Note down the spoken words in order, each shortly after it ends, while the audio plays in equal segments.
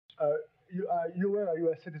You were a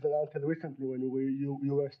U.S. citizen until recently when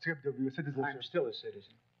you were stripped of your citizenship. I'm still a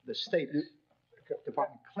citizen. The State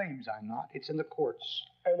Department claims I'm not. It's in the courts.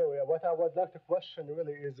 Anyway, what I would like to question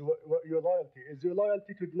really is what your loyalty. Is your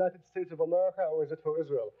loyalty to the United States of America, or is it for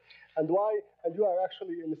Israel? And why? And you are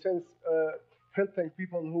actually, in a sense, helping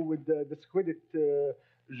people who would discredit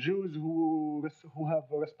Jews who have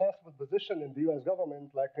a responsible position in the U.S.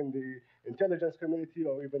 government, like in the intelligence community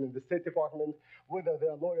or even in the State Department, whether they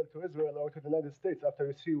are loyal to Israel or to the United States. After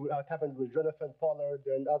you see what happened with Jonathan Pollard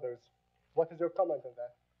and others, what is your comment on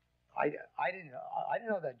that? I didn't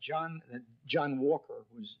know that John Walker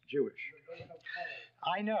was Jewish.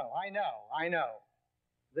 I know.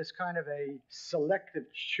 This kind of a selective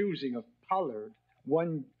choosing of Pollard,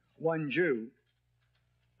 one Jew.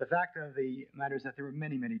 The fact of the matter is that there were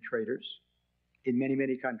many traitors in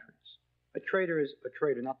many countries. A traitor is a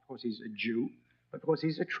traitor not because he's a Jew, but because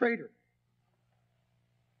he's a traitor.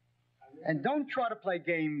 And don't try to play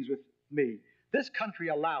games with me. This country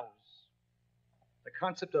allows the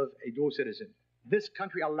concept of a dual citizen. This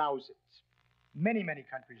country allows it. Many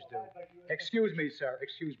countries do. Excuse me, sir.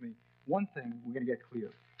 Excuse me. One thing we're going to get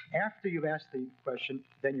clear. After you've asked the question,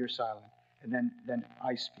 then you're silent. And then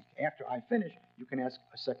I speak. After I finish, you can ask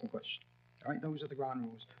a second question. All right? Those are the ground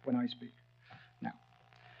rules when I speak. Now,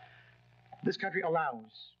 this country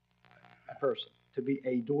allows a person to be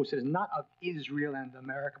a dual citizen, not of Israel and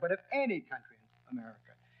America, but of any country in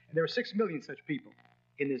America. And there are 6 million such people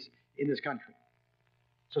in this country.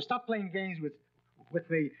 So stop playing games with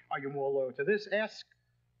me. Are you more loyal to this?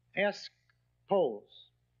 Ask Poles,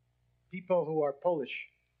 people who are Polish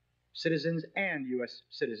citizens and U.S.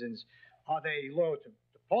 citizens. Are they loyal to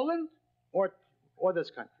Poland or this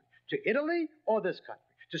country? To Italy or this country?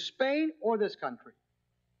 To Spain or this country?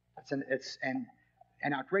 It's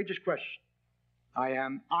an outrageous question. I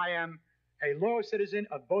am a loyal citizen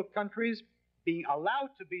of both countries, being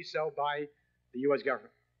allowed to be so by the U.S.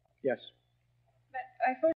 government. Yes. But I